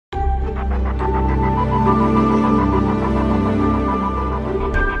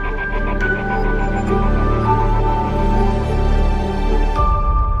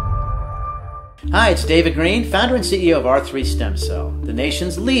Hi, it's David Green, founder and CEO of R3 Stem Cell, the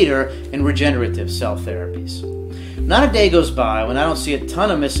nation's leader in regenerative cell therapies. Not a day goes by when I don't see a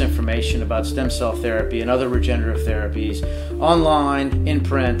ton of misinformation about stem cell therapy and other regenerative therapies online, in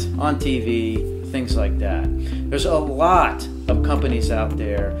print, on TV, things like that. There's a lot of companies out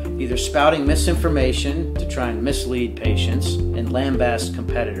there either spouting misinformation to try and mislead patients and lambaste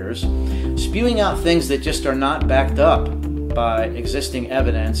competitors, spewing out things that just are not backed up by existing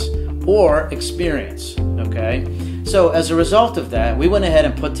evidence or experience, okay? So as a result of that, we went ahead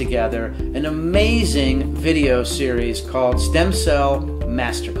and put together an amazing video series called Stem Cell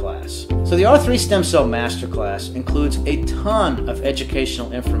Masterclass. So the R3 Stem Cell Masterclass includes a ton of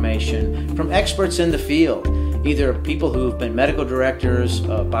educational information from experts in the field, either people who've been medical directors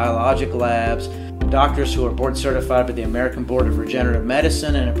of biologic labs, doctors who are board certified by the American Board of Regenerative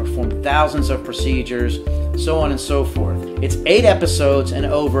Medicine and have performed thousands of procedures, so on and so forth. It's 8 episodes and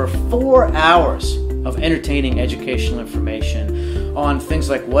over 4 hours of entertaining educational information on things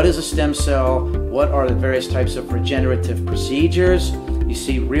like what is a stem cell, what are the various types of regenerative procedures. You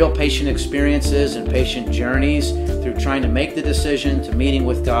see real patient experiences and patient journeys through trying to make the decision to meeting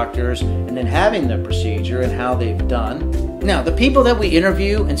with doctors and then having the procedure and how they've done. Now, the people that we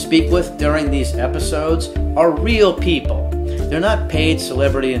interview and speak with during these episodes are real people. They're not paid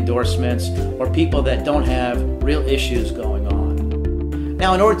celebrity endorsements or people that don't have real issues going on.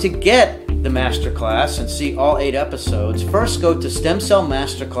 Now, in order to get the masterclass and see all 8 episodes, first go to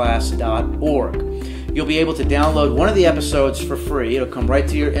stemcellmasterclass.org. You'll be able to download one of the episodes for free. It'll come right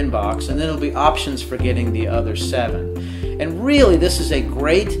to your inbox, and then there'll be options for getting the other 7. And really, this is a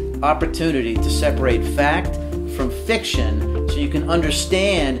great opportunity to separate fact from fiction so you can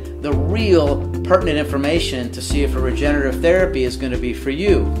understand the real pertinent information to see if a regenerative therapy is going to be for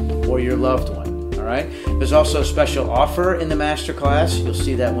you or your loved one. All right? There's also a special offer in the masterclass. You'll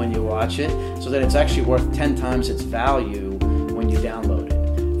see that when you watch it, so that it's actually worth 10 times its value when you download it.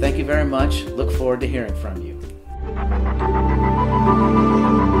 Thank you very much. Look forward to hearing from you.